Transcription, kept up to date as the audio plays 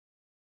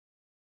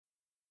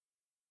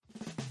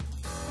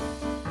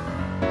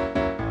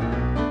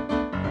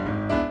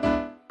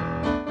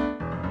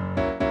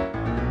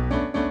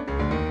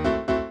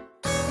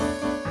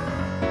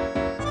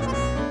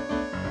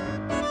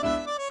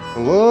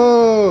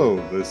Hello,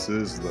 this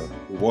is the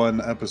One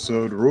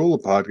Episode Rule, a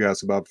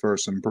podcast about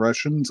first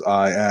impressions.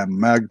 I am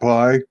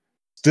Magpie,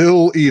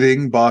 still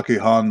eating Baki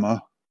Hanma,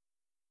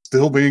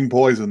 still being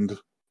poisoned.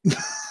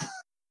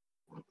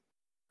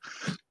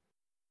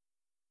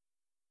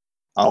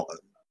 I'll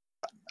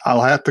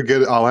have to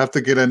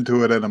get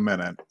into it in a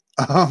minute.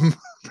 How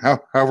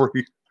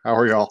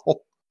are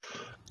y'all?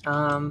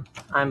 I'm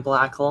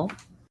Blackle.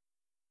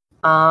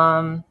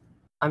 I'm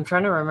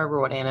trying to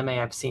remember what anime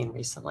I've seen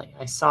recently.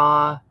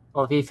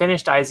 He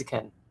finished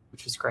Aizuken,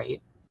 which was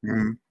great.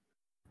 Mm-hmm.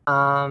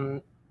 I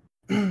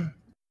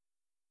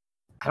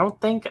don't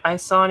think I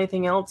saw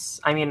anything else.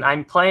 I mean,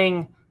 I'm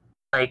playing,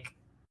 like,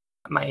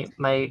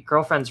 my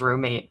girlfriend's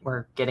roommate,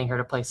 we're getting her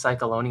to play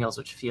Cyclonials,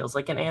 which feels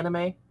like an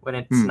anime when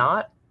it's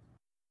not.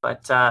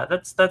 But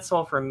that's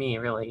all for me,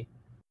 really.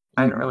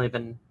 I haven't really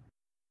been...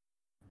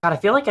 God, I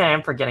feel like I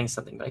am forgetting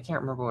something, but I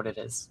can't remember what it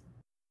is.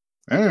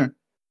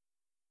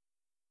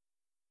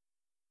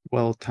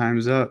 Well,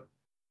 time's up.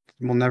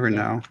 We'll never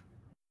know.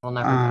 We'll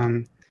never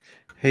know.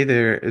 Hey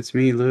there, it's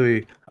me,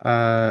 Louie.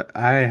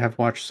 I have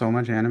watched so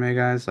much anime,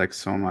 guys. Like,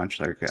 so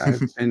much. Like,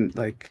 I've been,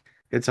 like,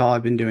 it's all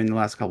I've been doing the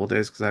last couple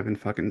days because I've been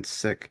fucking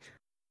sick.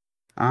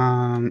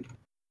 Not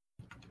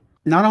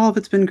all of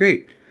it's been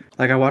great.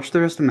 Like, I watched the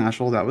rest of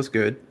Mashal. That was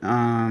good.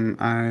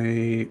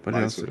 What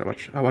else did I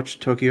watch? I watched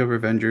Tokyo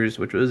Revengers,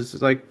 which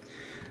was, like,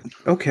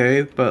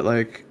 okay, but,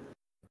 like,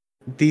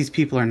 these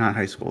people are not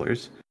high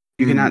schoolers.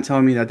 You cannot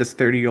tell me that this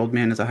 30-year-old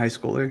man is a high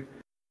schooler.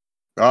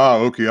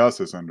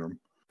 Okuyasa syndrome.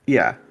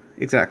 Yeah,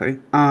 exactly.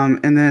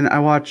 And then I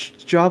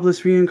watched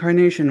Jobless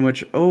Reincarnation,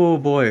 which, oh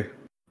boy.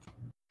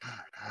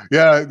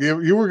 Yeah,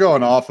 you were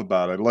going off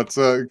about it. Let's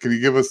can you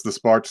give us the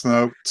Sparks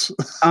notes?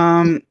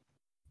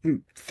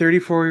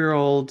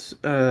 34-year-old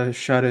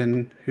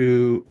shut-in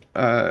who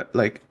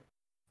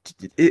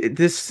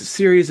this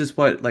series is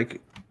what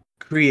like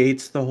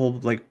creates the whole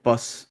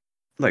bus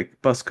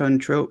gun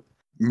trope.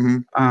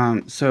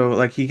 So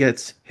like he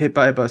gets hit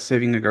by a bus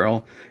saving a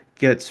girl,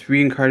 gets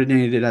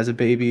reincarnated as a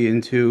baby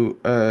into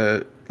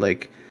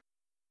like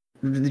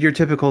your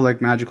typical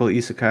like magical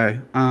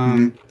isekai.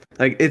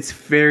 Like it's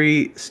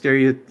very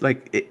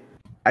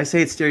I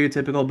say it's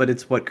stereotypical, but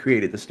it's what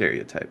created the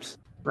stereotypes.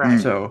 Right.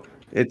 So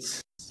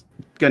it's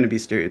gonna be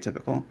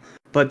stereotypical.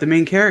 But the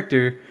main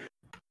character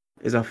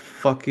is a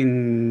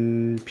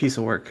fucking piece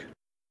of work.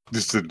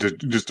 Just a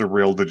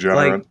real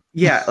degenerate.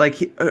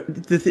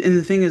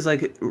 The thing is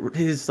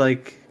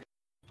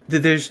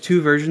there's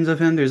two versions of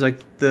him. There's like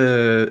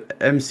the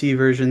MC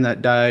version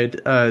that died.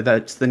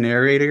 That's the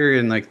narrator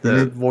and like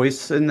the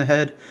voice in the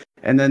head.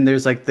 And then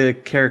there's like the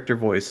character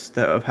voice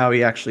of how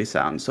he actually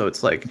sounds. So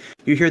it's like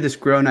you hear this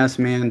grown ass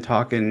man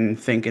talking,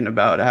 thinking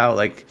about how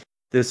like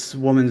this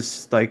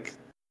woman's like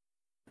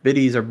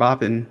biddies are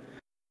bopping.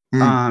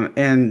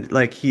 And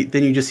like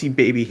then you just see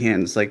baby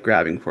hands like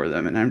grabbing for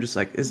them, and I'm just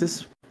like, is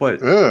this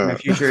what my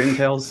future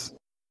entails?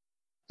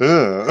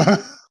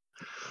 That's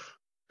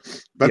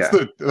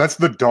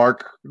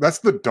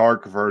the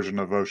dark version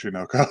of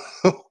Oshinoko.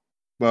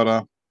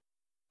 But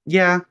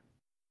yeah,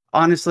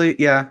 honestly,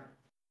 yeah.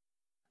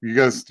 You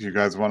guys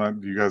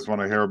want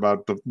to hear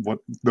about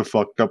the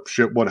fucked up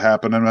shit what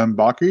happened in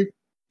Mbaki?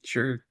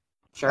 Sure.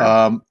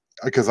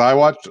 Because I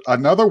watched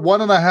another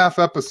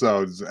 1.5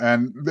 episodes,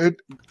 and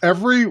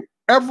every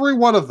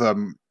one of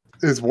them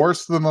is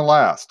worse than the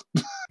last.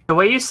 The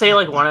way you say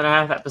like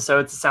 1.5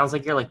 episodes, it sounds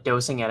like you're like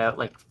dosing it out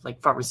like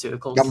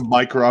pharmaceuticals.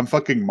 I'm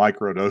fucking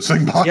micro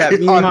dosing. Yeah,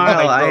 meanwhile,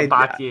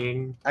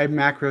 I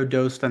macro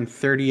dosed on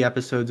 30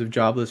 episodes of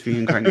Jobless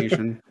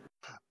Reincarnation.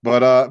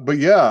 But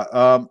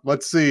yeah,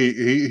 let's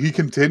see. He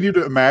continued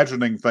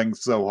imagining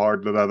things so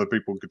hard that other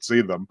people could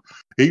see them.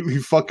 He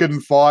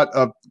fucking fought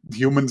a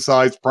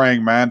human-sized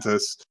praying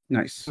mantis.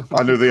 Nice.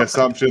 Under the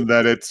assumption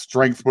that its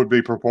strength would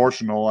be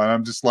proportional, and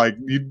I'm just like,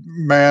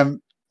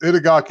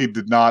 Itagaki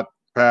did not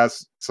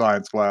pass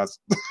science class.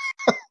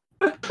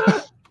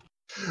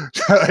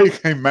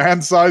 A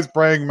man-sized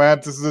praying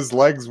mantis's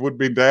legs would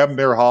be damn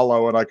near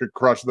hollow, and I could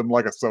crush them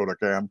like a soda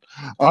can.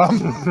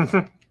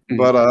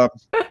 But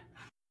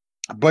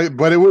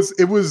it was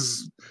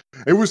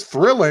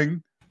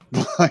thrilling,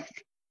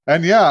 like,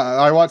 and yeah,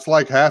 I watched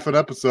like half an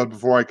episode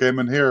before I came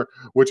in here,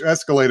 which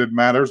escalated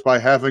matters by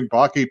having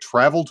Baki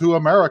travel to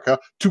America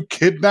to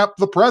kidnap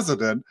the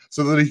president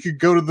so that he could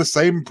go to the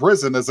same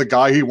prison as a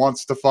guy he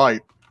wants to fight.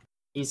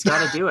 He's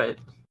got to do it.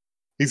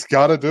 He's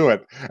got to do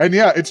it, and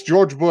yeah, it's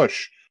George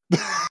Bush.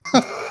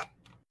 What?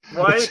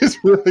 Which is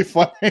really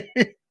funny.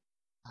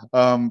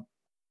 That's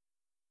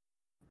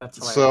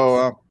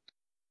hilarious.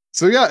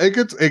 So yeah, it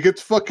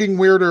gets fucking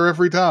weirder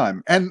every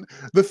time. And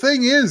the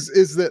thing is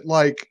that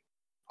like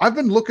I've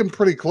been looking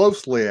pretty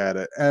closely at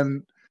it,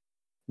 and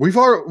we've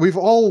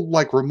all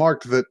like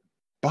remarked that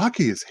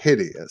Baki is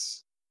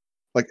hideous.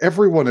 Like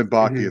everyone in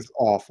Baki is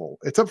awful,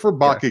 except for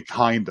Baki,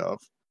 kind of,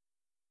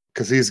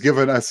 because he's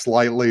given a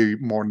slightly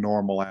more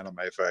normal anime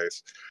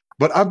face.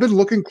 But I've been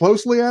looking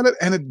closely at it,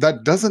 and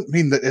that doesn't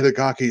mean that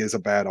Itagaki is a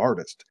bad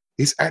artist.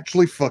 He's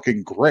actually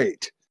fucking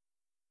great.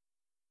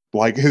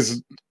 Like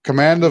his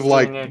command of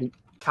like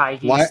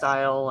Kaigi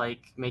style,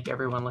 like make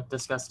everyone look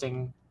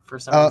disgusting for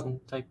some reason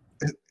type.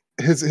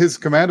 His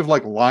command of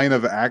like line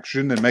of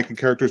action and making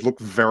characters look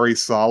very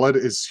solid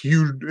is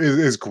huge,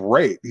 is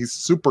great. He's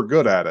super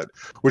good at it,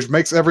 which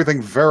makes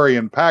everything very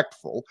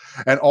impactful.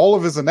 And all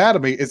of his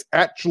anatomy is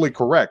actually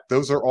correct.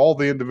 Those are all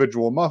the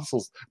individual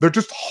muscles. They're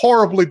just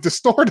horribly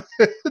distorted.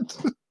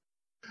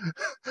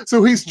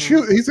 So he's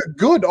a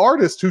good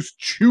artist who's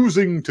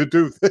choosing to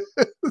do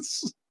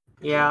this.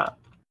 Yeah.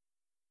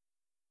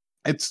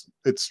 It's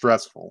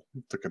stressful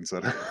to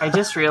consider. I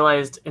just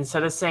realized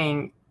instead of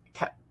saying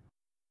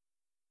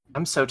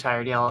I'm so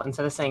tired, y'all.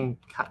 Instead of saying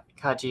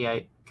Kaiji,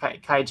 I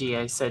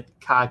said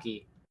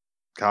Kagi.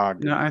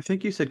 Kagi. No, I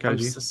think you said Kaiji. I'm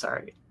so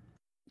sorry.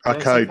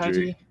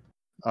 Kaiji.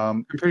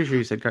 I'm pretty sure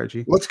you said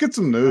Kaiji. Let's get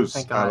some news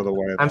out of the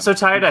way. I'm so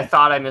tired. I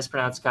thought I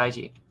mispronounced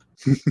Kaiji.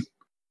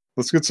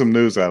 Let's get some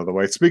news out of the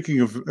way. Speaking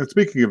of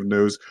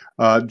news,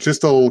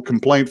 just a little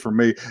complaint from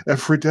me.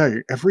 Every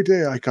day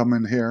I come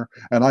in here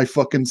and I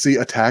fucking see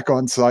Attack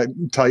on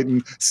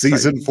Titan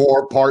season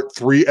 4, part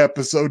 3,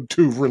 episode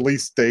 2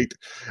 release date,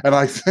 and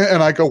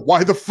I go,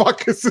 why the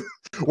fuck is it?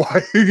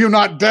 Why are you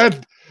not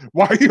dead?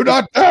 Why are you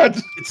not dead?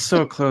 It's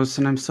so close,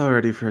 and I'm so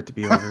ready for it to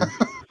be over.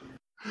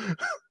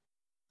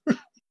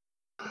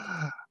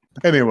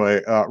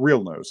 Anyway,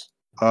 real news.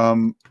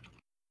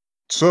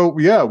 So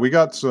yeah, we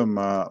got some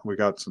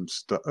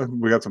announcements.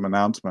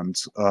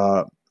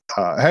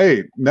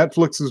 Hey,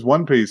 Netflix's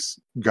One Piece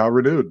got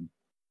renewed.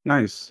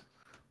 Nice.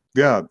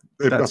 Yeah,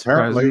 that's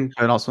apparently,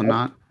 but also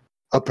not.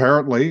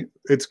 Apparently,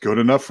 it's good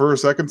enough for a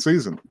second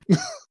season.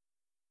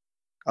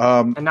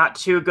 And not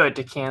too good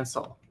to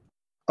cancel.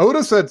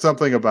 Oda said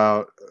something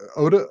about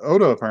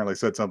Oda apparently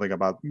said something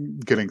about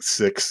getting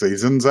 6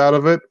 seasons out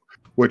of it,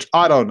 which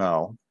I don't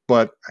know,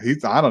 but he's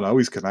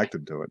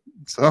connected to it.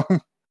 So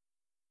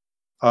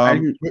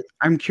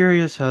I'm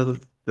curious how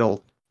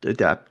they'll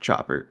adapt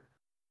Chopper.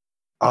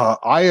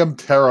 I am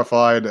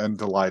terrified and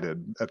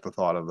delighted at the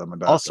thought of them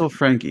adapting. Also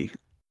Frankie.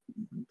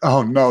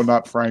 Oh no,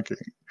 not Frankie.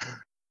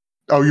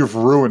 Oh, you've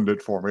ruined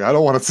it for me. I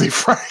don't want to see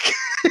Frankie.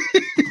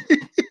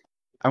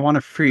 I want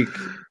a freak.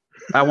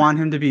 I want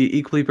him to be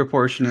equally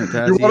proportionate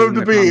as you want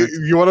him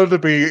to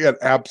be an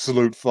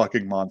absolute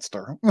fucking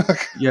monster.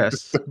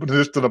 Yes.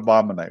 just an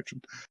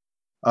abomination.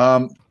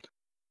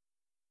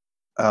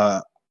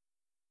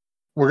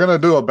 We're gonna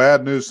do a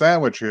bad news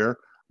sandwich here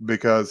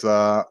because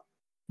the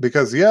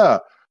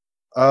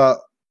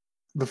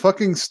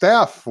fucking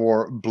staff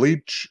for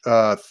Bleach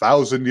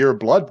 1,000-Year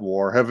Blood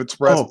War have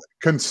expressed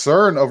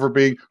concern over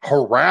being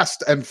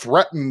harassed and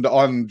threatened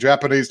on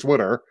Japanese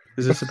Twitter.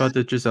 Is this about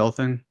the Giselle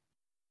thing?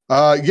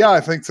 Yeah,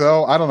 I think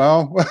so. I don't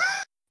know.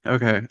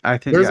 Okay, I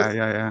think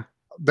yeah.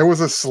 There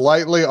was a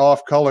slightly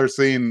off-color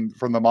scene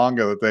from the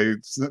manga that they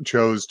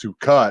chose to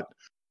cut,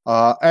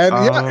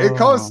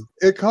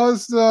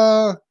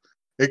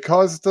 it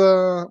caused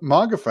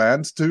manga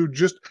fans to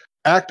just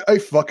act a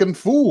fucking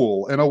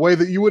fool in a way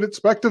that you would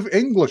expect of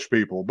English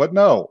people, but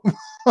no.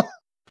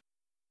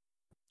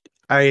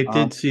 I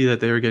did see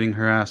that they were getting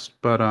harassed,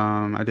 but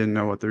I didn't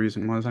know what the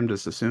reason was. I'm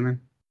just assuming.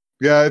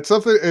 Yeah, it's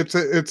something.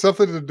 It's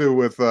something to do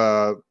with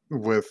a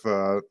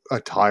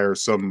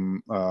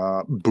tiresome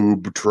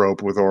boob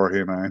trope with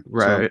Orihime.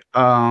 Right.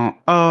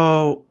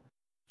 So.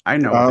 I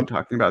know what they're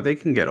talking about. They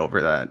can get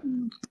over that.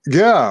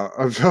 Yeah.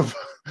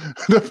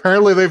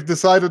 Apparently they've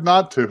decided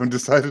not to and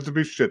decided to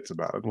be shits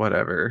about it.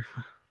 Whatever.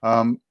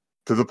 To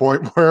the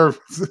point where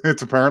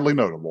it's apparently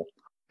notable.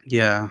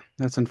 Yeah,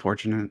 that's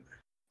unfortunate.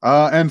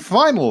 And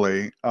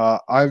finally,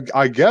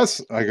 I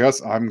guess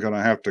I'm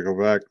gonna have to go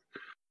back.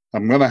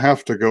 I'm gonna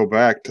have to go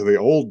back to the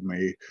old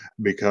me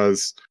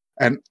because,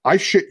 and I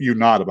shit you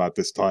not about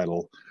this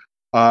title.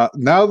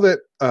 Now that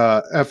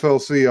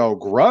FLCL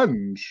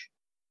Grunge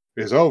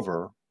is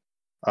over,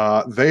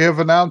 they have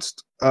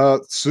announced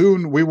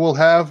soon we will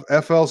have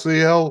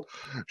FLCL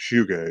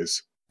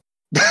Shoegaze.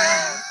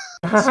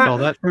 Spell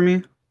that for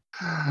me.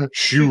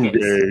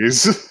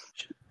 Shoegaze.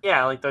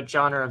 Yeah, like the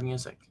genre of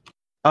music.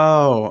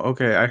 Oh,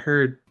 okay. I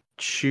heard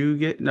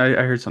shoegaze.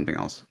 I heard something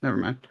else. Never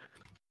mind.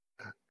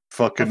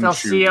 Fucking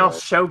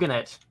FLCL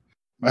Shogunate.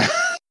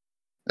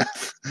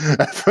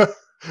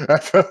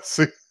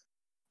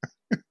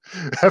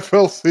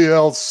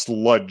 FLCL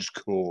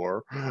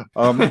Sludgecore.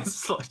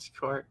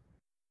 Sludgecore.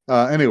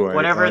 Anyway,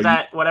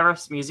 whatever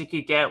music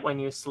you get when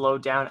you slow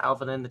down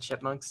Alvin and the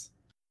Chipmunks.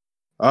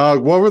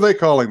 What were they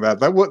calling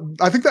that?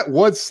 I think that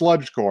was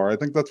Sludgecore. I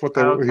think that's what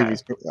he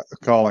was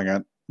calling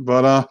it.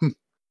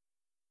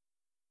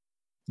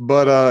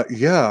 But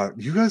yeah,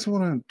 you guys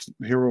want to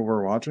hear what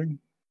we're watching?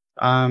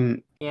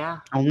 Yeah.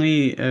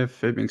 Only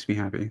if it makes me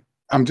happy.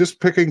 I'm just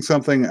picking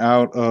something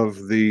out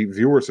of the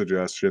viewer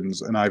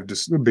suggestions, and I've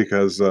just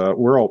because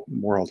we're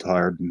all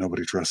tired and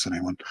nobody trusts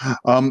anyone.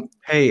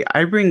 Hey,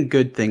 I bring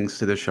good things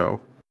to the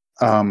show.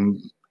 I'm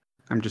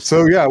just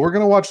yeah, we're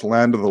gonna watch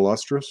Land of the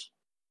Lustrous.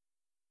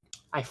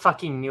 I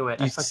fucking knew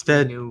it. You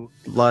said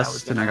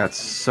lust, and I got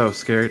so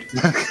scared.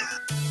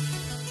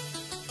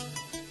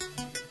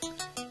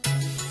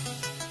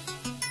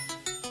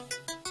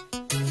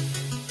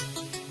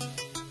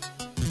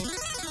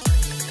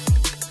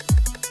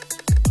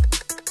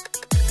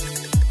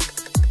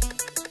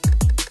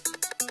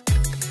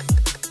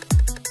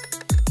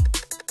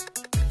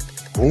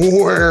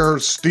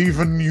 Where's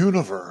Steven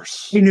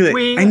Universe? I knew it.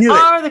 We I knew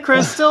it. are the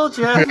Crystal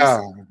Gems.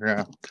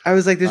 Yeah. I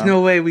was like, there's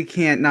no way we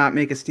can't not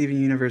make a Steven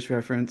Universe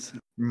reference.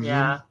 Mhm.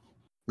 Yeah.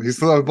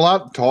 He's a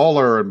lot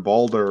taller and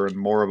balder and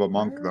more of a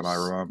monk than I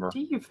remember.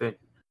 Steven.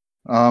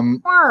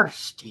 Where's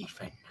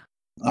Steven?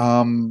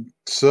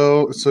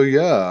 So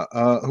yeah.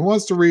 Who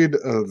wants to read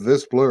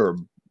this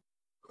blurb?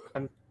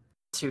 I'm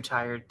too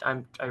tired.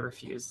 I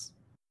refuse.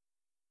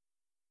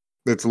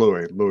 It's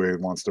Louis. Louis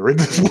wants to read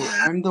this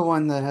blurb. I'm the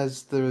one that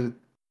has the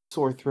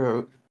sore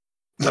throat.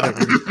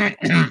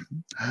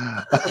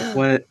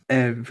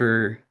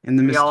 Whatever. In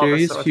the We all have a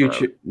mysterious sore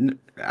future.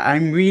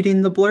 I'm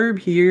reading the blurb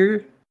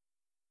here.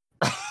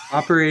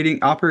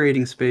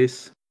 Operating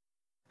space.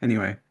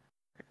 Anyway.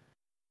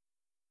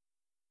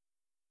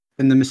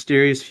 In the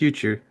mysterious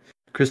future,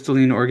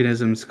 crystalline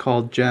organisms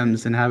called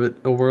gems inhabit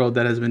a world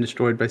that has been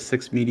destroyed by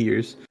 6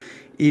 meteors.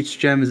 Each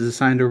gem is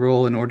assigned a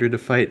role in order to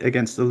fight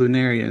against the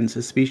Lunarians,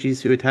 a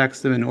species who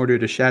attacks them in order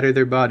to shatter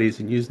their bodies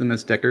and use them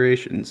as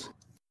decorations.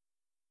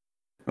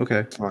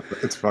 Okay.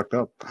 It's fucked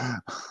up.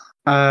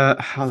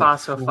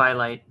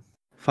 Phosphophyllite.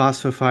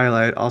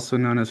 Phosphophyllite, also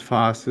known as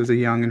Phos, is a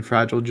young and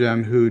fragile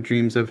gem who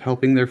dreams of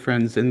helping their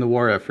friends in the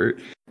war effort.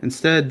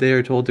 Instead, they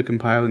are told to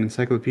compile an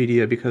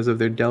encyclopedia because of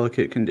their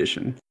delicate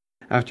condition.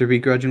 After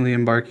begrudgingly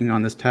embarking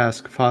on this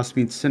task, Phos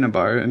meets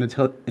Cinnabar, an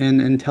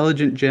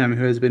intelligent gem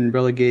who has been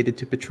relegated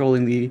to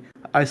patrolling the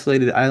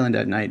isolated island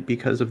at night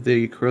because of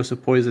the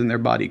corrosive poison their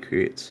body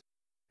creates.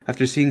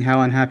 After seeing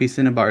how unhappy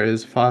Cinnabar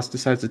is, Phos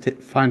decides to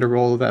find a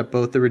role that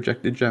both the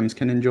rejected gems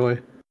can enjoy.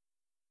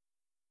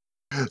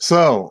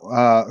 So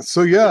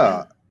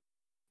yeah.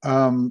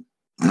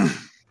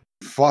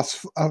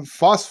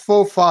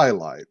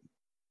 Phosphophyllite.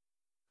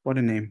 What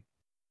a name.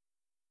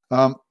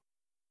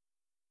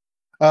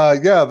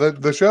 Yeah,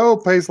 the show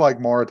pays like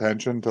more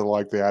attention to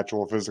like the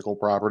actual physical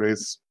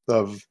properties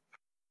of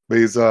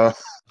these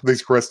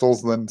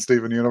crystals than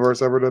Steven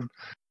Universe ever did.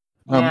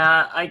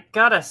 Yeah, I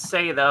gotta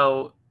say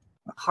though,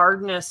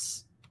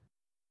 hardness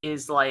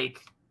is like,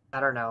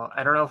 I don't know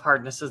if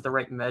hardness is the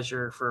right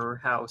measure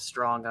for how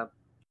strong a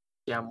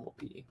gem will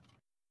be.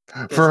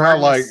 For how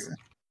like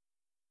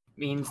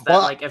means that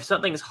like if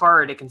something's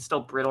hard, it can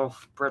still brittle.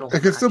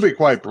 It can still be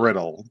quite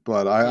brittle,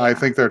 but I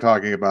think they're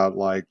talking about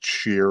like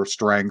sheer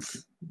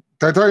strength.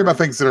 They're talking about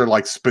things that are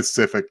like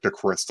specific to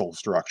crystal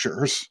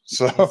structures.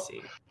 So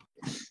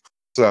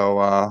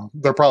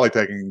they're probably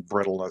taking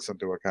brittleness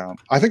into account.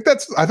 I think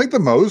the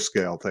Mohs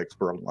scale takes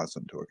brittleness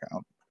into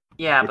account.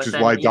 Yeah, which but is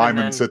then, why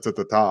diamond sits at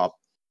the top.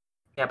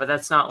 Yeah, but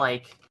that's not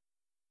like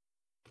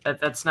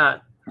that's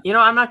not. You know,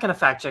 I'm not going to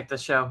fact check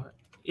this show.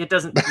 It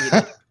doesn't need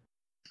it.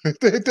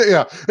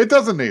 It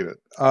doesn't need it.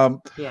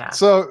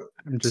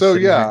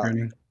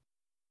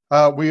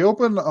 We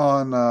open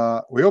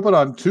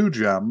on 2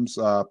 gems,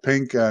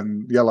 pink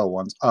and yellow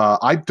ones.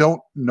 I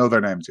don't know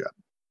their names yet.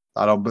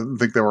 I don't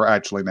think they were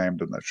actually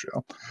named in this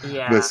show.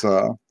 Yeah. This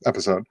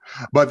episode,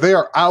 but they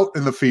are out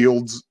in the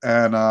fields,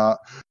 and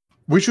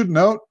we should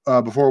note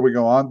before we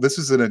go on, this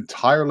is an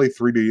entirely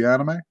 3D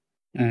anime.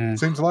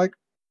 Seems like.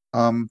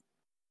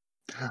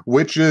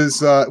 Which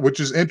is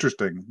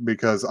interesting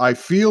because I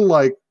feel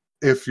like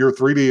if your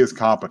 3D is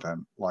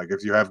competent, like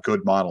if you have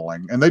good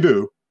modeling, and they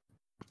do,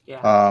 they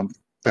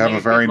have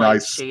a very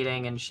nice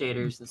shading and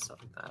shaders and stuff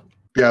like that.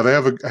 Yeah, they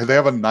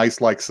have a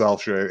nice like cell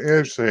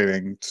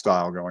shading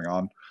style going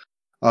on.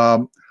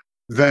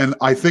 Then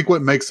I think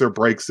what makes or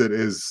breaks it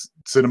is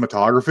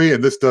cinematography,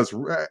 and this does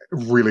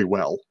really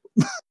well.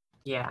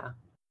 Yeah.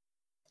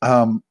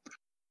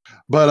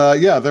 But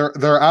yeah,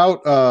 they're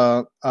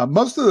out.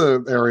 Most of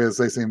the areas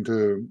they seem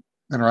to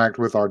interact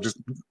with are just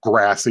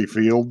grassy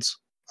fields.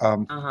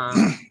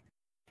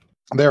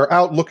 They're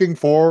out looking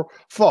for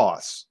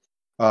Phos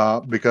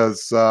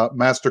because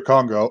Master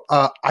Congo,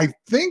 I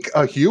think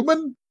a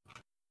human.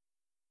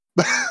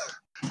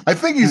 I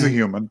think he's a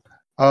human.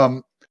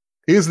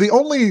 He is the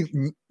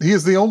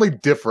only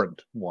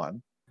different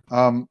one.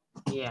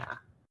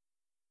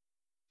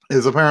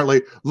 Is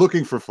apparently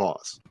looking for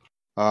Phos.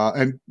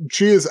 And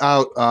she is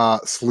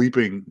out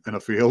sleeping in a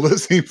field, it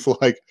seems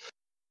like.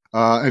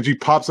 And she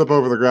pops up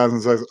over the ground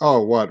and says,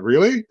 "Oh, what,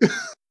 really?"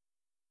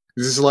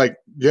 It's just like,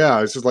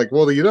 yeah, it's just like,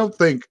 well, you don't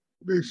think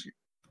I'm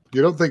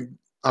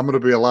going to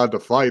be allowed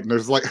to fight? And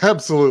there's like,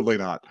 absolutely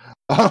not.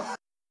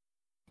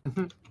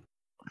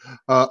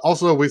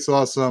 Also, we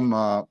saw some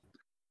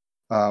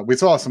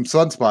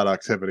sunspot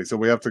activity, so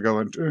we have to go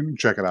and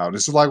check it out.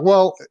 It's just like,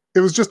 well,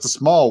 it was just a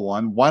small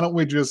one. Why don't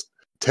we just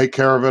take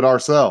care of it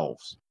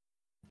ourselves?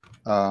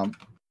 And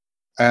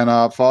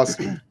Phos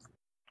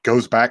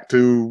goes back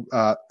to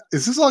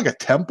is this like a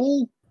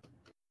temple?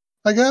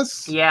 I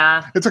guess.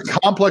 Yeah. It's a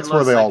complex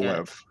where they all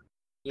live.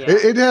 Yeah.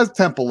 It has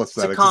temple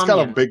aesthetics.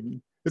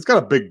 It's got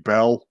a big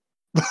bell.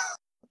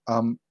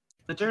 The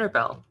dinner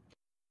bell.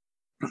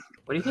 What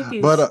do you think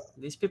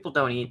these people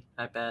don't eat?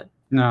 I bet.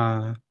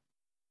 Nah.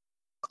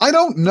 I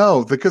don't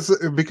know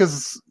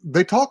because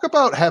they talk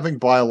about having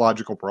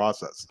biological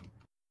process,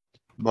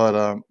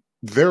 but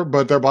their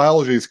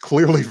biology is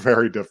clearly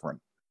very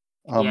different.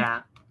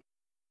 Yeah.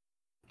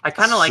 I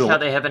kind of like how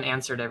they haven't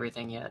answered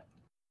everything yet.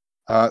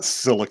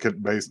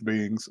 Silicate-based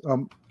beings.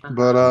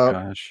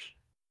 Gosh.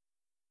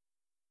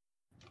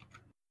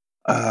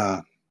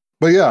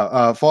 But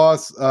yeah,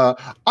 Foss.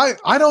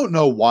 I don't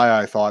know why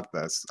I thought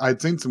this.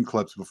 I'd seen some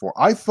clips before.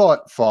 I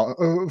thought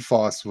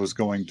Foss was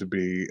going to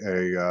be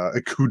a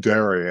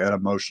kudere, an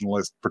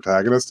emotionalist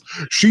protagonist.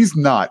 She's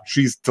not.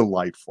 She's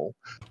delightful.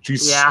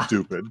 She's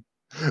stupid.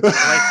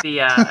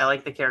 I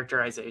like the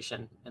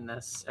characterization in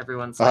this.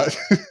 Everyone's like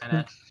kind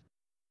of.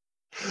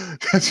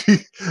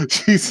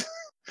 She's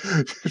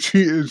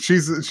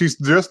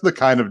just the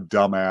kind of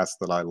dumbass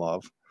that I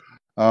love.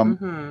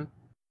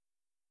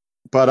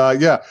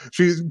 But yeah,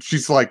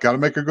 she's like, gotta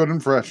make a good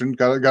impression.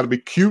 Gotta be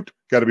cute.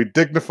 Gotta be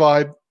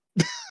dignified.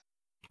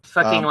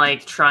 Fucking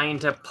like trying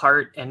to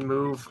part and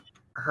move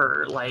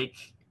her like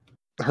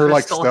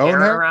stone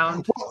hair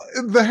around. Well,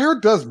 the hair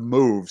does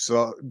move,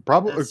 so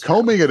probably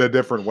combing it a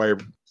different way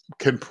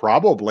can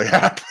probably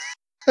happen.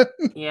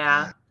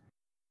 Yeah.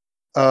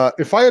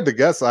 If I had to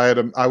guess,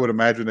 I would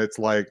imagine it's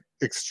like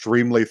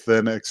extremely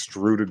thin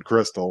extruded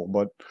crystal,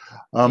 but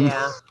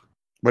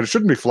but it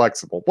shouldn't be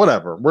flexible.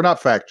 Whatever. We're not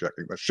fact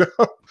checking this show.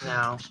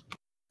 No.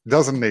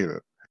 Doesn't need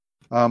it.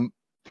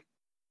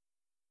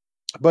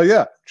 But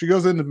yeah, she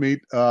goes in to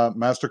meet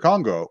Master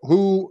Congo,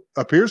 who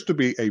appears to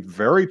be a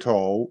very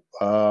tall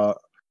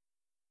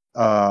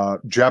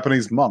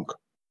Japanese monk.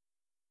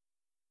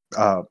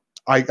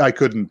 I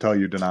couldn't tell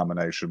you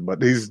denomination,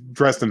 but he's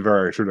dressed in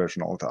very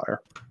traditional attire.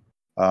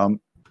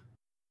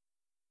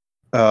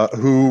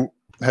 Who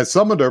has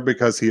summoned her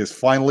because he has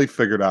finally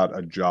figured out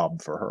a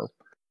job for her.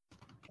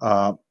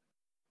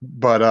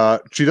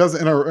 But she does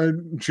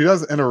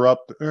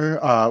interrupt.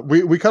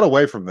 We cut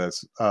away from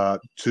this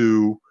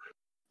to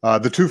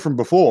the two from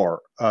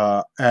before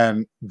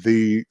and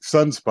the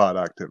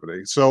sunspot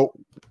activity. So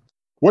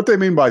what they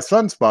mean by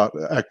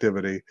sunspot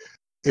activity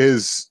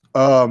is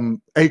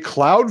a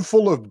cloud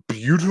full of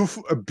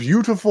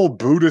beautiful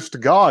Buddhist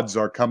gods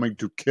are coming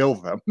to kill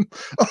them.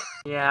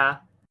 Yeah.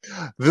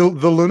 The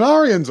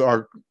Lunarians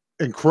are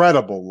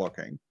incredible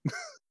looking.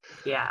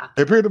 Yeah.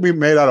 They appear to be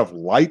made out of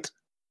light,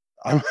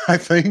 I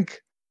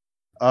think.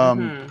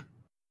 And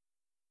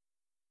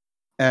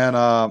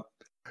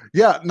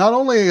yeah, not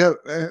only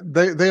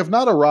they have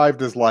not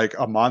arrived as like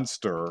a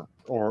monster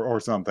or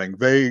something.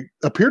 They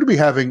appear to be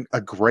having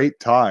a great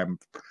time.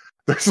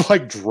 There's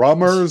like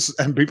drummers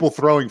and people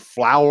throwing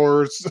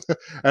flowers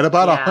and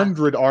about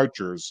 100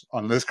 archers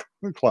on this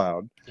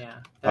cloud. Yeah,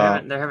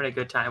 they're having a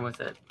good time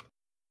with it.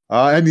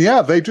 And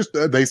yeah,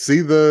 they see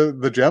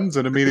the gems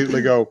and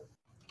immediately go,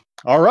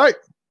 "All right,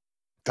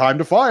 time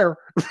to fire."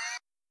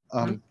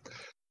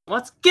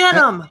 Let's get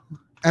them.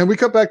 And we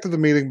cut back to the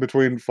meeting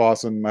between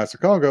Foss and Master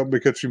Congo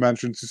because she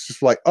mentions it's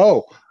just like,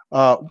 "Oh,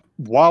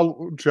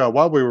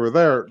 while we were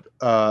there,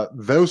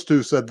 those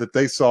two said that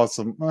they saw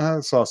some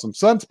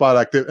sunspot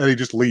activity," and he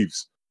just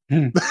leaves.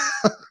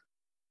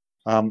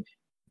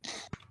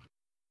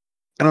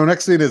 And our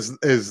next scene is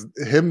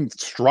him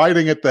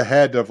striding at the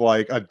head of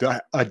like a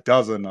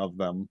dozen of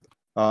them,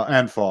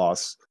 and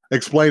Foss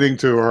explaining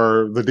to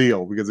her the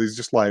deal because he's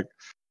just like,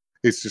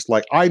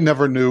 I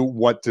never knew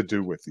what to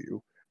do with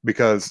you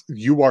because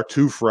you are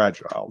too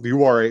fragile.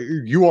 You are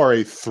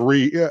a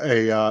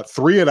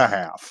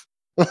 3.5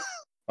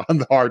 on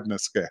the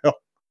hardness scale.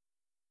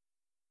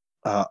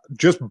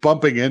 Just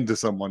bumping into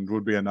someone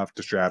would be enough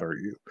to shatter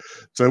you.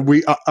 So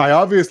I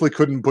obviously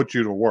couldn't put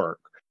you to work.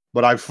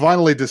 But I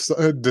finally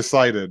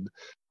decided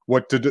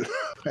what to do.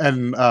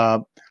 And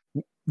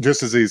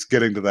just as he's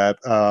getting to that,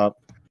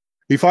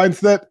 he finds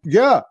that,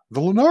 the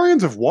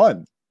Lunarians have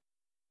won.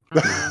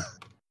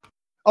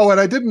 Oh, and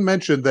I didn't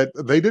mention that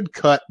they did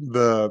cut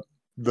the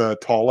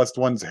tallest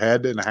one's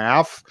head in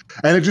half,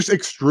 and it just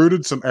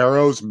extruded some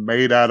arrows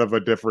made out of a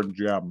different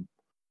gem.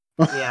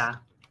 Yeah.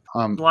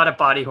 A lot of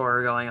body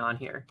horror going on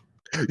here.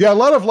 Yeah, a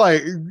lot of,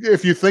 like,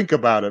 if you think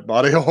about it,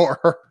 body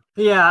horror.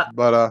 Yeah.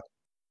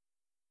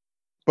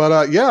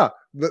 But yeah,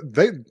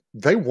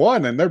 they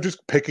won, and they're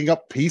just picking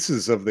up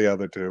pieces of the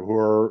other two, who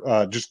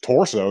are just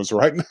torsos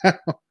right now.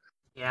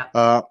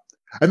 Yeah.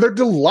 And they're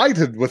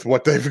delighted with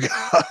what they've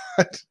got.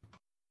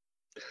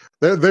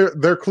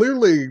 They're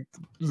clearly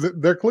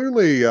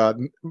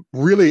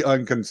really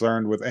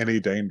unconcerned with any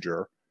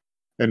danger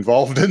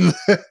involved in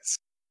this.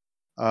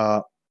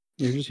 You're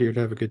just here to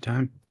have a good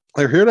time.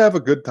 They're here to have a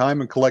good time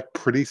and collect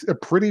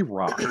pretty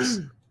rocks.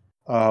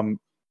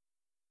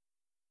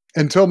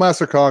 Until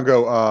Master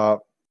Congo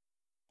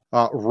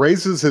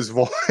raises his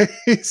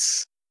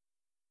voice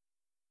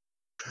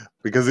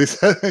because he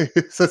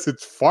says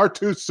it's far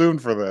too soon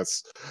for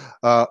this,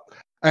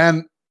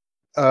 and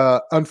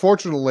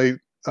unfortunately,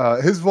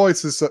 his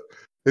voice is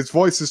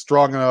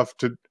strong enough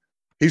to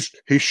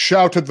he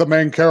shouted the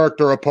main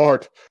character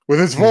apart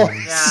with his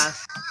voice. Yeah.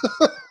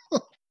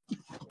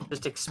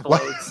 Just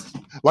explodes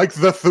like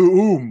the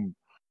Thuum.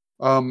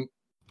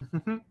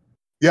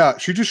 Yeah,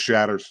 she just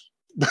shatters.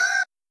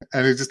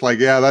 And he's just like,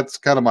 yeah, that's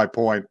kind of my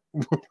point.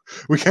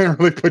 We can't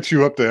really put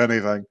you up to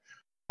anything.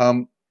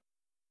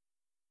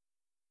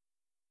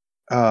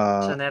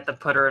 So they have to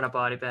put her in a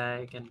body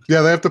bag, and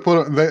yeah, they have to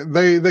put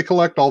they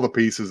collect all the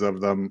pieces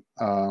of them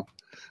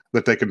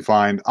that they can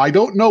find. I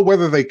don't know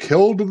whether they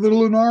killed the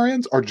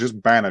Lunarians or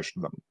just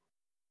banished them.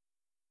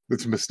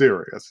 It's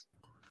mysterious.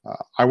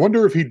 I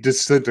wonder if he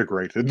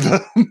disintegrated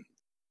them.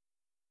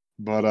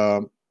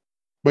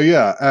 But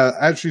yeah,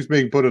 as she's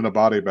being put in a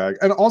body bag,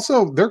 and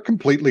also they're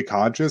completely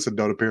conscious and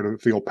don't appear to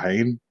feel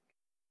pain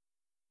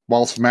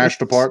while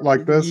smashed apart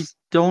like this. You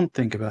don't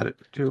think about it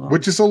too long.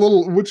 Which is a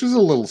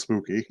little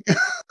spooky.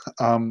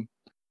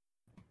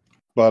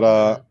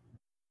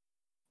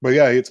 But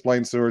yeah, he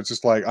explains to her, it's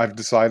just like, I've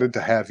decided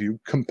to have you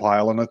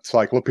compile an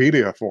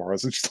encyclopedia for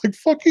us. And she's like,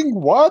 fucking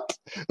what?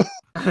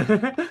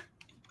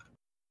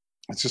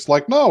 It's just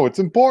like, no, it's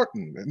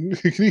important. And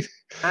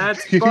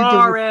that's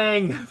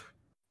boring.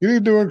 You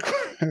need to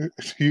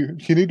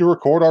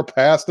record our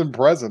past and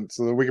present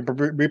so that we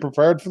can be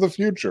prepared for the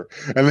future.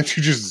 And then he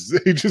just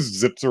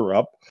zips her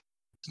up.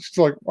 She's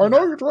like, I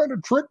know you're trying to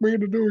trick me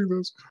into doing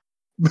this.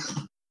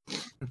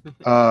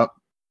 Our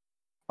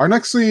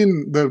next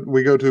scene that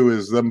we go to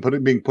is them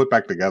being put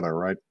back together,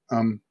 right?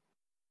 I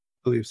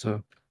believe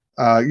so.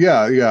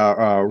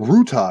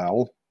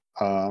 Rutile,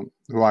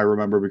 who I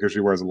remember because she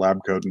wears a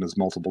lab coat and has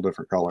multiple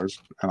different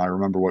colors, and I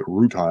remember what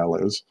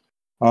Rutile is.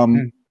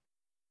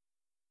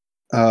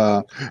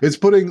 It's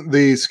putting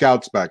the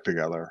scouts back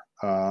together,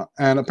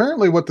 and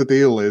apparently, what the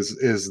deal is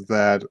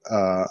that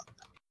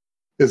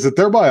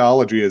their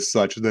biology is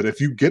such that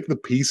if you get the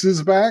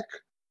pieces back,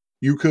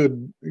 you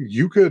could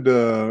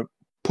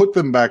put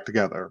them back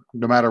together,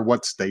 no matter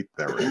what state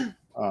they're in,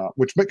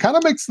 which kind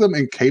of makes them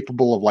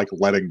incapable of like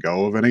letting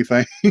go of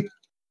anything.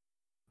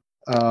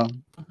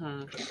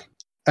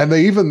 And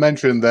they even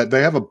mentioned that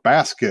they have a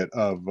basket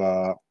of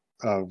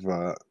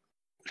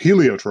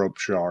heliotrope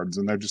shards,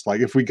 and they're just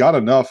like, if we got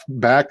enough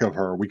back of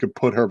her, we could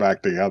put her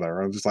back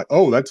together. I was just like,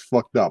 oh, that's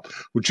fucked up.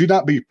 Would she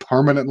not be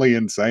permanently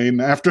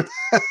insane after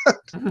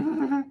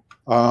that?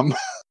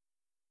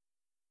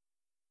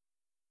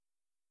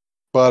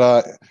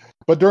 But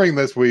during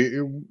this, we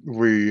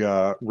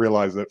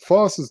realize that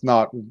Foss is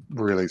not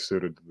really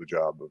suited to the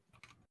job of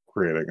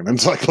creating an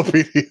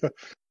encyclopedia.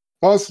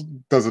 Foss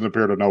doesn't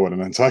appear to know what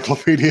an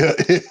encyclopedia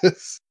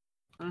is.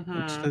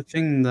 It's the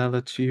thing that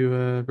lets you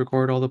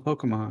record all the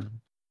Pokemon.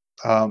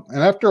 And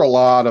after a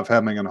lot of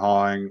hemming and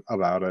hawing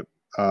about it,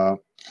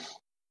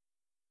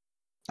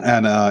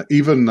 and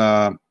even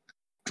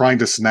trying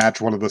to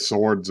snatch one of the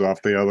swords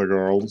off the other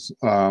girls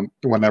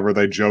whenever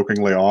they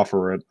jokingly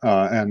offer it,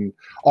 and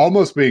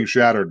almost being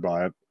shattered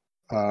by it,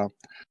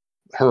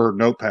 her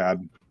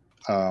notepad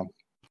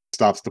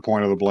stops the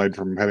point of the blade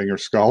from hitting her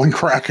skull and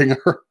cracking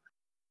her.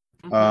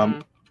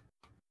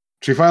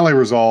 She finally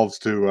resolves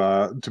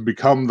to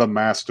become the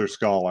Master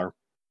Scholar.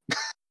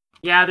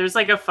 Yeah, there's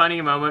like a funny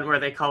moment where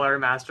they call her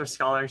Master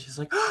Scholar, and she's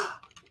like, oh,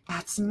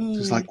 "That's me."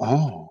 She's like,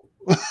 "Oh,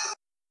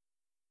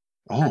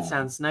 that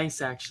sounds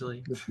nice,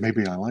 actually."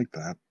 Maybe I like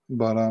that,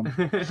 but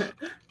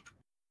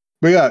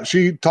yeah,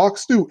 she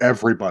talks to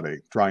everybody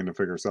trying to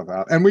figure stuff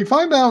out, and we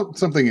find out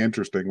something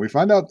interesting. We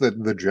find out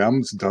that the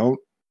gems don't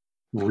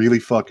really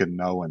fucking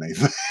know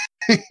anything.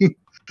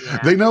 Yeah.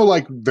 They know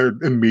like their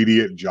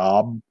immediate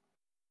job,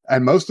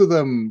 and most of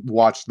them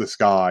watch the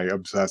sky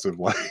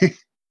obsessively.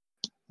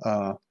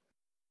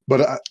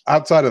 But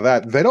outside of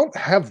that, they don't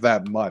have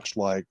that much.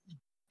 Like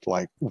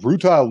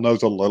Rutile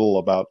knows a little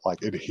about like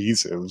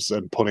adhesives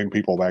and putting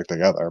people back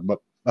together, but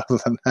other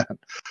than that,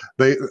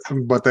 they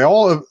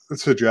all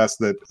suggest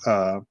that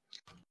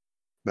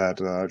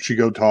she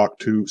go talk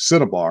to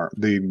Cinnabar,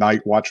 the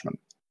night watchman,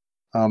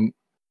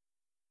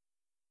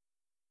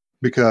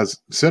 because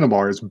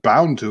Cinnabar is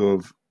bound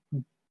to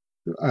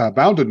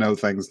know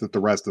things that the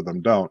rest of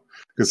them don't,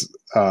 because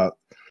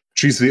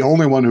she's the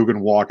only one who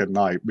can walk at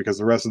night, because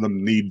the rest of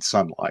them need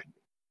sunlight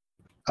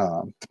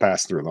to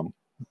pass through them.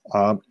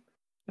 I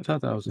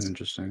thought that was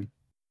interesting.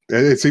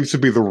 It seems to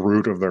be the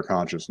root of their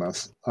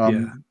consciousness.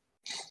 Yeah.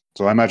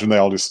 So I imagine they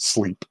all just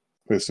sleep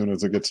as soon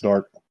as it gets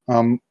dark.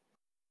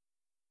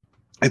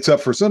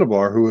 Except for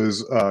Cinnabar, who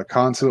is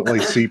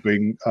constantly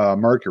seeping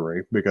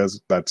mercury,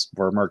 because that's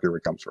where mercury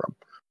comes from.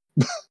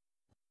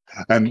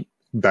 And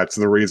that's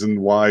the reason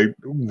why in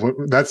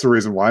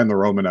the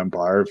Roman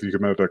Empire, if you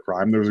committed a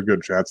crime, there was a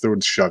good chance they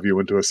would shove you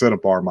into a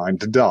Cinnabar mine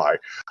to die.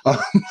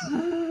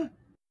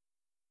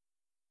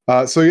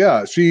 So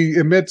yeah, she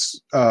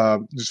emits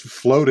just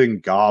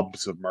floating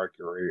gobs of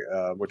mercury,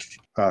 which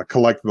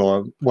collect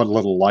what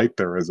little light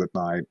there is at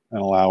night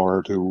and allow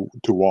her to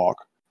walk.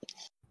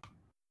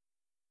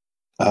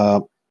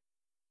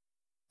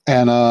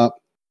 And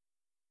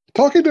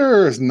talking to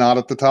her is not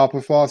at the top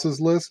of Foss's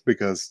list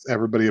because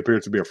everybody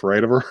appears to be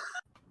afraid of her.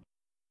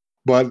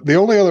 But the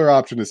only other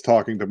option is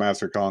talking to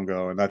Master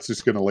Congo, and that's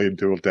just going to lead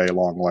to a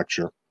day-long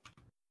lecture.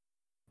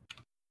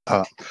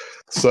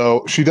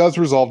 So she does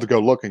resolve to go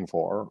looking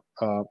for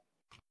her.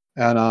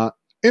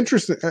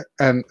 Interesting.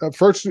 And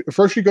first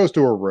she goes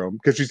to her room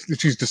because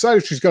she's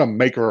decided she's going to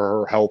make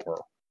her help her.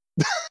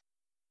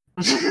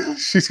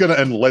 She's going to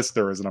enlist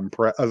her as an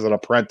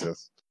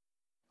apprentice.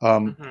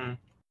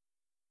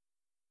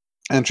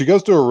 And she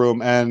goes to her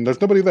room, and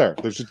there's nobody there.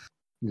 There's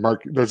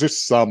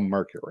just some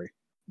Mercury.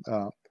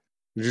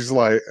 She's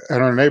like, and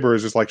her neighbor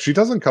is just like, she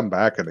doesn't come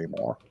back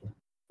anymore.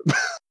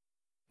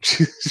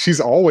 She's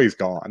always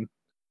gone.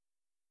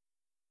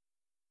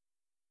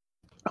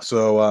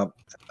 So,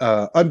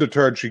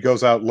 undeterred, she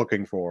goes out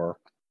looking for her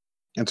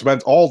and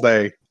spends all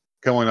day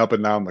going up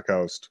and down the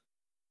coast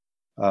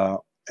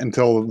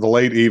until the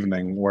late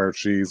evening, where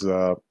she's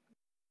on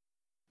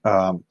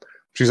a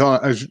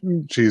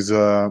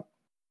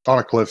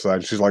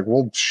cliffside. She's like,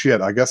 well,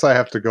 shit, I guess I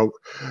have to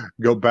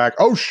go back.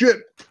 Oh shit,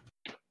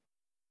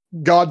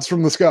 gods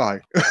from the sky.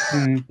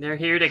 They're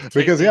here to take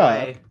because me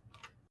away.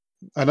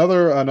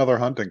 Another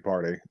hunting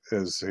party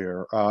is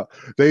here.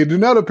 They do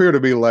not appear to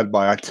be led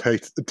by a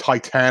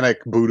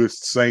titanic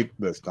Buddhist saint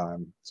this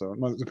time, so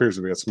it appears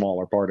to be a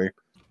smaller party.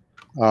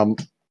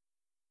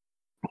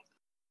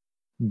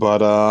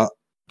 But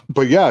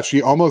yeah,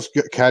 she almost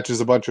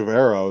catches a bunch of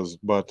arrows,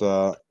 but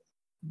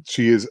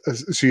she is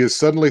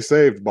suddenly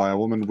saved by a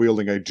woman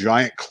wielding a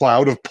giant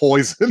cloud of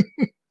poison.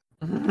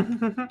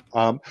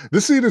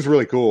 This scene is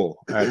really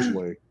cool,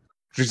 actually.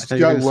 She's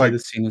got like,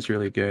 this scene is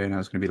really good, and I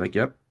was gonna be like,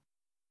 yep.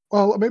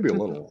 Well, maybe a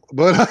little,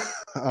 but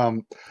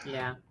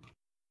yeah.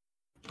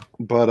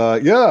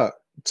 But yeah,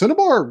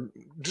 Cinnabar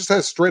just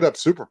has straight up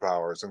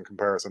superpowers in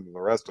comparison to the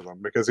rest of them,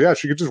 because yeah,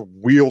 she could just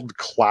wield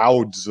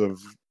clouds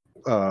of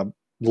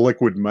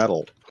liquid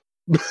metal.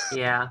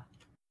 Yeah.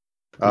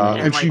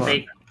 And like she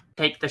they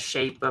take the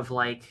shape of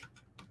like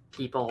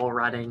people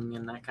running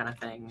and that kind of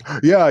thing.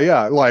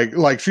 Yeah,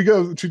 like she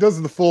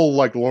does the full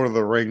like Lord of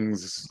the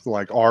Rings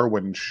like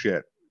Arwen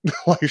shit.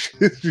 Like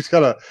she's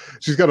got an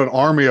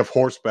army of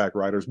horseback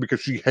riders because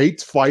she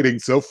hates fighting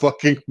so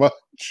fucking much.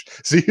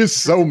 She is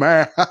so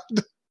mad.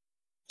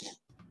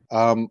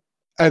 And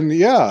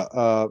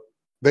yeah,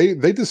 they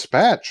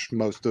dispatch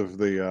most of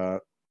the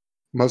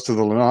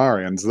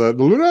Lunarians. The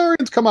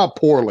Lunarians come out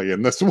poorly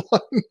in this one.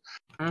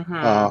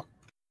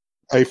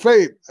 A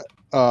fate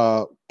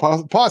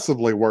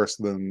possibly worse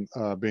than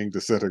being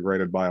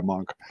disintegrated by a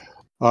monk.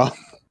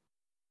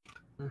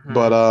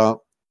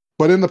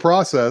 But in the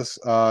process,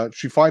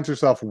 she finds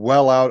herself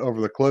well out over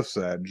the cliff's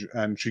edge,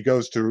 and she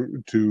goes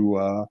to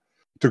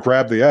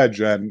grab the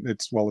edge, and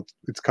it's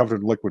covered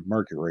in liquid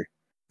mercury.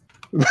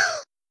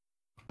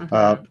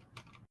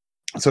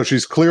 So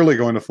she's clearly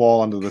going to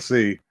fall into the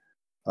sea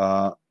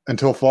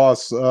until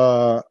Foss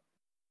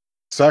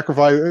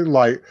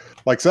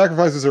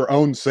sacrifices her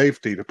own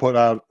safety to put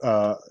out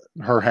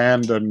her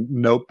hand and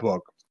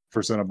notebook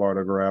for Cinnabar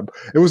to grab.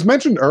 It was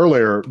mentioned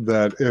earlier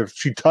that if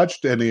she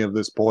touched any of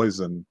this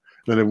poison,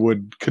 then it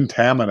would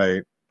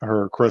contaminate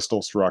her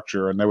crystal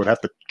structure, and they would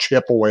have to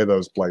chip away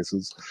those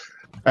places.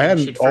 And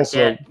she'd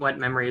also, forget what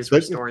memories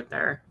were stored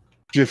there.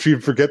 If you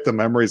forget the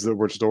memories that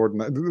were stored in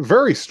that,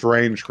 very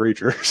strange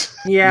creatures.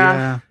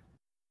 Yeah.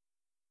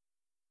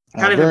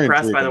 Kind of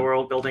impressed intriguing by the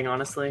world building,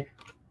 honestly.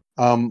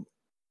 But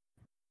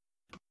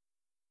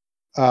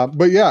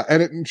yeah,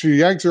 and she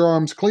yanks her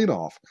arms clean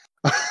off.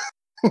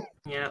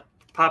 Yeah,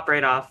 pop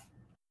right off,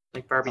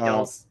 like Barbie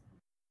dolls.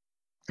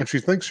 And she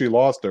thinks she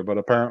lost her, but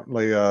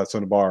apparently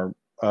Cinnabar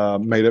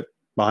made it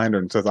behind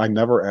her and says, "I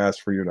never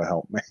asked for you to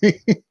help me."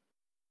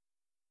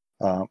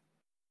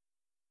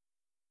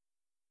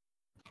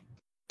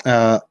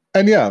 And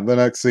yeah, the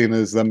next scene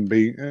is them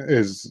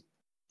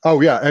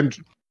and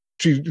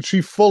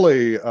she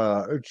fully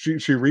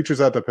she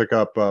reaches out to pick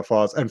up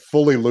Foss and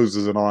fully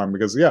loses an arm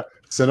because yeah,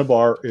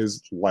 Cinnabar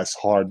is less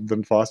hard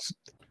than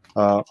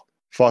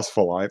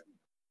phospholite.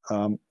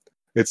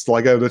 It's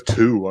like a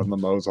 2 on the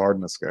Mohs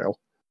hardness scale,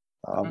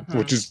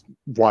 which is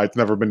why it's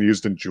never been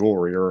used in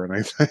jewelry or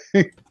anything.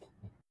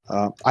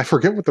 I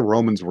forget what the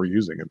Romans were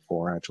using it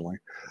for. Actually,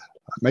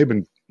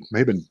 maybe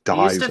dyes.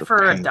 They used it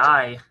for a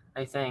dye,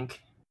 I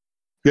think.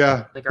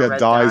 Yeah, like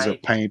dyes dye. or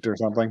paint or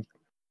something.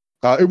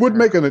 It would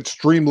make an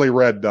extremely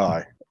red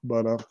dye,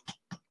 but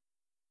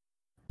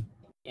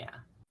yeah.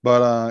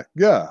 But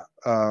yeah.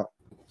 And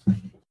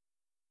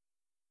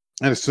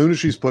as soon as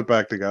she's put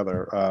back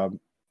together,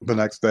 the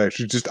next day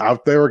she's just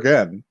out there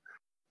again,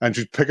 and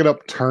she's picking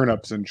up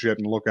turnips and shit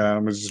and looking at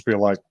them and just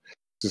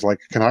like,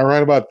 can I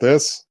write about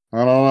this?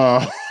 I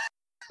don't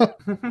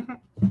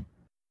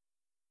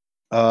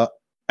know.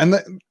 And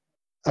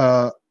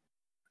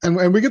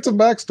we get some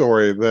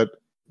backstory that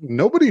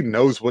nobody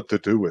knows what to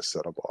do with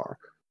Cinnabar.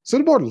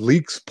 Cinnabar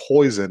leaks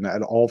poison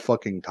at all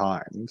fucking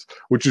times,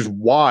 which is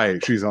why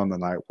she's on the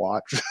night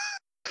watch.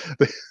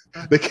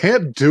 They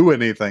can't do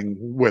anything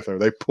with her.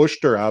 They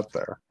pushed her out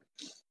there.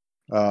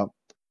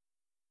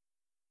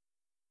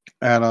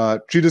 And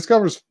she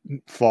discovers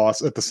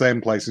Foss at the same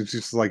place, and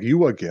she's like,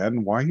 "You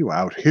again? Why are you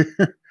out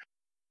here?"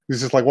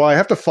 He's just like, "Well, I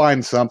have to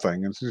find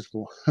something." And she's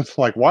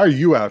like, "Why are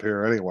you out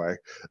here anyway?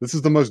 This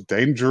is the most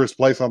dangerous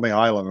place on the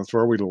island. It's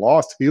where we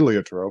lost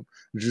Heliotrope."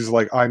 And she's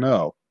like, "I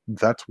know.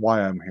 That's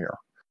why I'm here.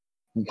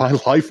 My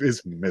life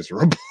is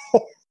miserable.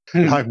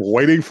 I'm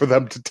waiting for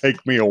them to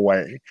take me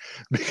away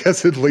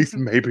because at least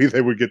maybe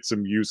they would get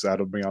some use out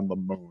of me on the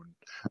moon."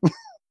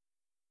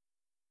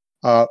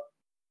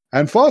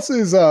 And Foss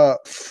is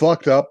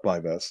fucked up by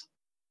this.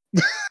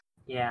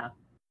 Yeah.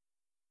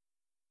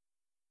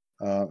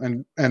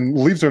 And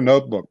leaves her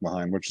notebook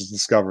behind, which is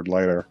discovered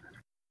later.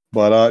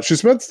 But she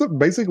spends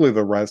basically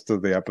the rest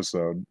of the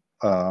episode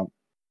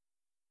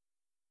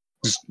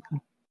just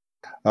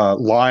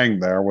lying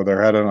there with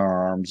her head in her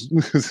arms,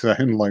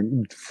 saying like,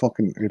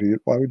 "Fucking idiot!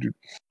 Why would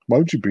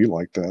you be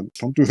like that?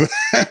 Don't do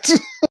that."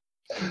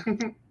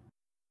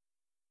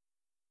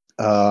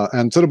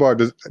 And Cinnabar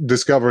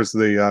discovers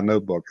the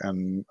notebook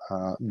and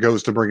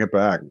goes to bring it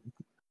back.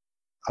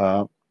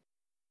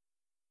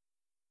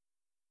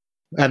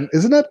 And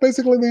isn't that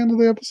basically the end of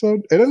the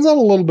episode? It ends on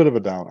a little bit of a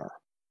downer.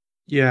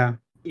 Yeah.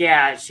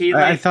 Yeah, she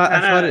I like thought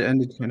it kinda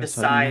ended kind of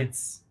suddenly.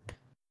 decides.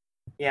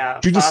 Yeah,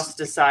 She Foss just-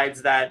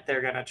 decides that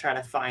they're gonna try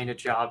to find a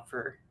job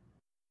for.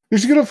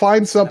 She's gonna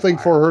find something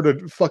Cinnabar. for her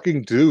to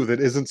fucking do that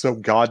isn't so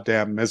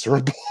goddamn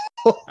miserable.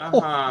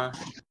 Uh-huh.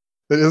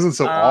 That isn't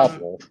so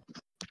awful.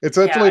 It's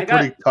actually I a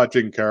pretty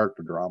touching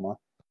character drama.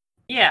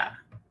 Yeah.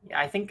 Yeah,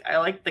 I think I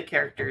like the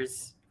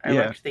characters. I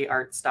Yeah. liked the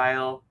art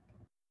style.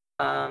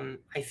 I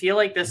feel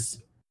like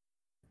this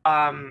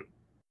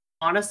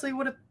honestly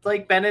would have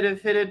like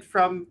benefited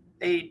from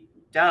a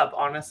dub,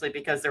 honestly,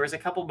 because there was a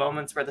couple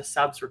moments where the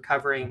subs were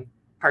covering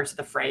parts of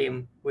the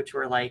frame which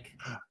were like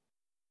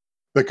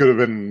That could have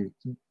been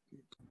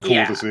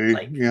cool to see.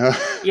 like, Yeah.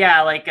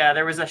 yeah, like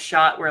there was a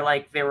shot where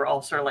like they were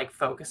all sort of like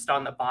focused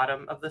on the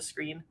bottom of the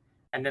screen,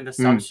 and then the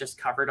subs just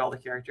covered all the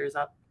characters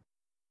up.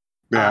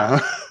 Yeah.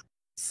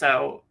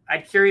 So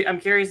I'm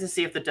curious to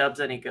see if the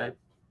dub's any good.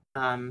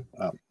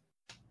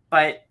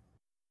 But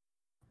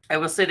I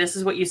will say this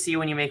is what you see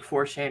when you make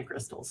 4 Shan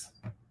crystals.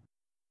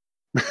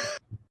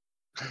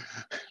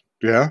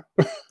 Yeah.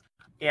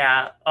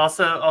 Yeah.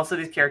 Also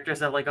these characters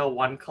have like a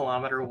 1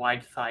 kilometer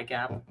wide thigh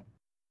gap.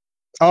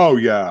 Oh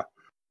yeah.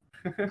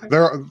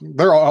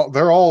 They're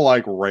all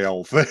like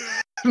rail thin.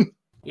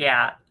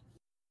 Yeah.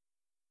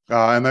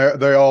 And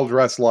they all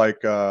dress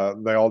like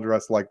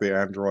the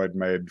android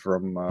made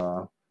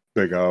from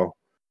Big O.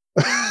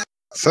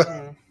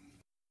 So,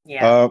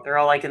 yeah, they're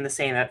all like in the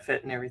same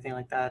outfit and everything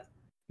like that.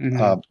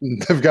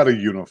 They've got a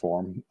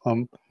uniform.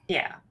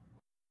 Yeah.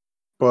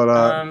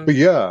 But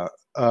yeah,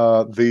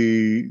 for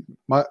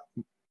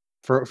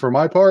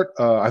my part,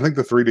 I think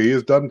the 3D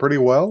is done pretty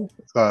well.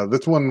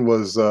 This one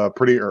was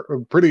pretty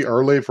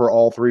early for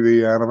all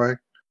 3D anime,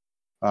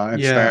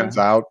 and stands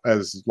out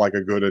as like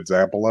a good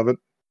example of it.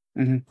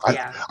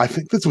 I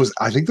think this was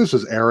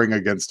airing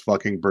against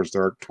fucking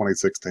Berserk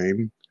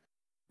 2016,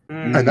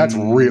 and that's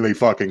really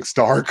fucking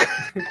stark,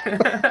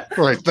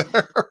 right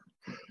there.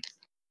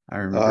 I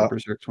remember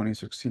Berserk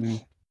 2016.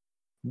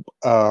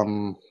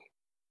 And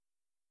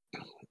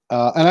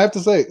I have to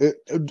say,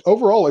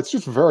 overall, it's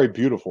just very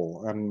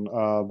beautiful, and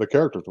the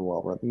characters are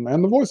well written,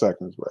 and the voice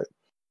acting is great.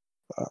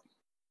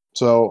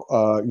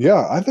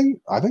 Yeah, I think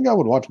I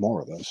would watch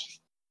more of this,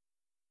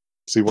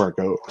 see where it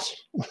goes.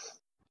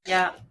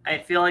 Yeah, I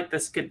feel like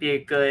this could be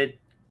a good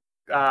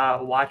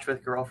watch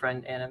with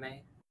girlfriend anime.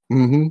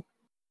 Mm-hmm.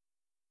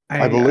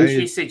 I believe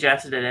she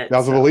suggested it.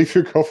 I believe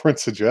your girlfriend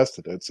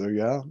suggested it, so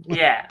yeah.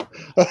 Yeah,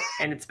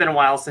 and it's been a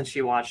while since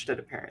she watched it,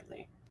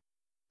 apparently.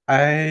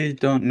 I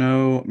don't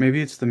know.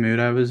 Maybe it's the mood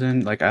I was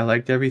in. Like, I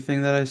liked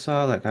everything that I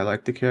saw. Like, I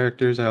liked the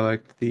characters. I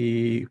liked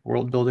the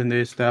world building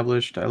they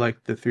established. I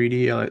liked the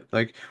 3D.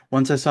 Like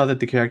once I saw that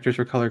the characters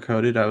were color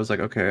coded, I was like,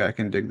 okay, I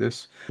can dig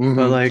this. Mm-hmm.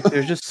 But like,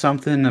 there's just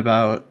something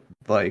about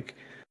like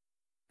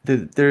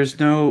there's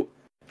no.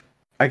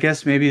 I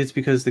guess maybe it's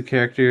because the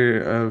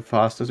character of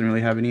Foss doesn't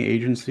really have any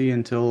agency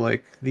until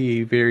like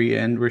the very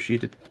end, where she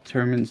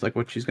determines like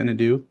what she's gonna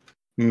do.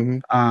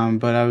 Mm-hmm.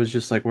 But I was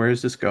just like, where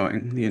is this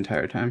going the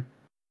entire time?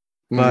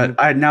 But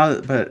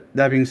but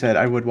that being said,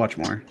 I would watch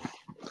more.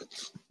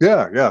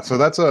 Yeah. So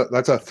that's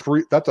a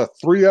 3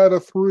 out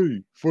of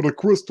 3 for the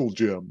crystal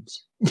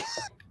gems.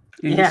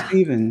 Yeah.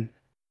 Steven.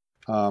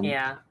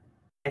 Yeah.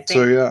 I think,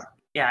 so yeah.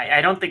 Yeah,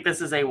 I don't think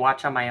this is a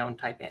watch on my own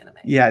type anime.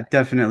 Yeah,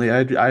 definitely.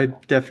 I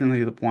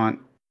definitely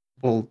want.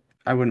 Well,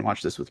 I wouldn't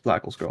watch this with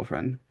Blackle's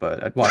girlfriend,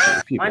 but I'd watch it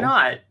with people. Why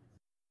not?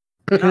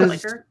 You not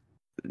like her?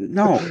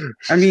 No,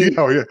 I mean,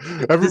 yeah.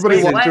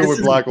 Everybody wants to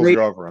with Blackle's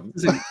girlfriend.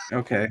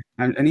 Okay,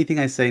 anything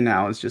I say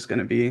now is just going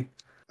to be.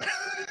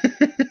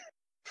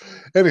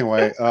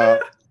 Anyway,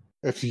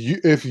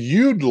 if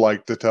you'd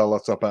like to tell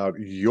us about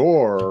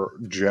your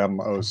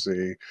gem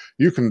OC,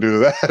 you can do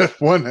that at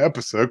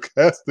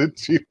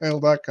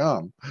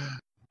oneepisodecast@gmail.com.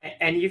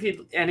 And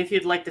if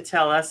you'd like to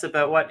tell us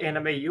about what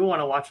anime you want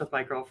to watch with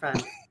my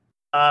girlfriend,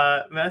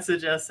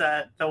 message us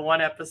at the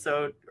one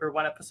episode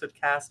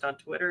cast on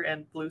Twitter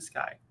and Blue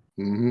Sky.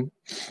 Mm-hmm.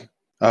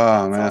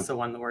 Oh It's man, also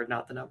one word,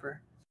 not the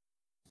number.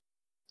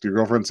 Your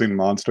girlfriend seen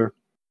Monster?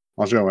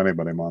 I'll show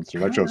anybody Monster.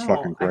 That show's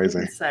fucking crazy.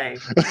 I say.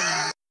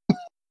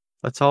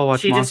 Let's all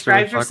watch. She Monster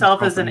describes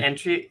herself as an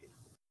entry.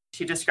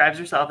 She describes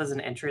herself as an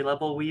entry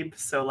level weeb.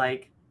 So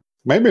like,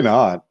 maybe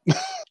not.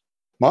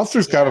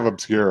 Monster's kind of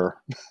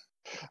obscure.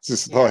 It's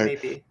just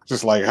maybe.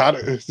 Just like how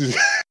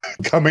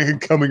coming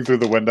through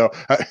the window.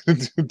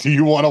 Do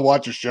you want to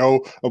watch a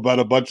show about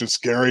a bunch of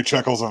scary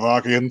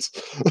Czechoslovakians?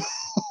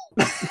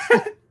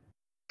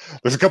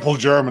 There's a couple of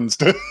Germans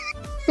too.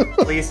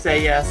 Please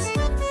say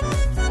yes.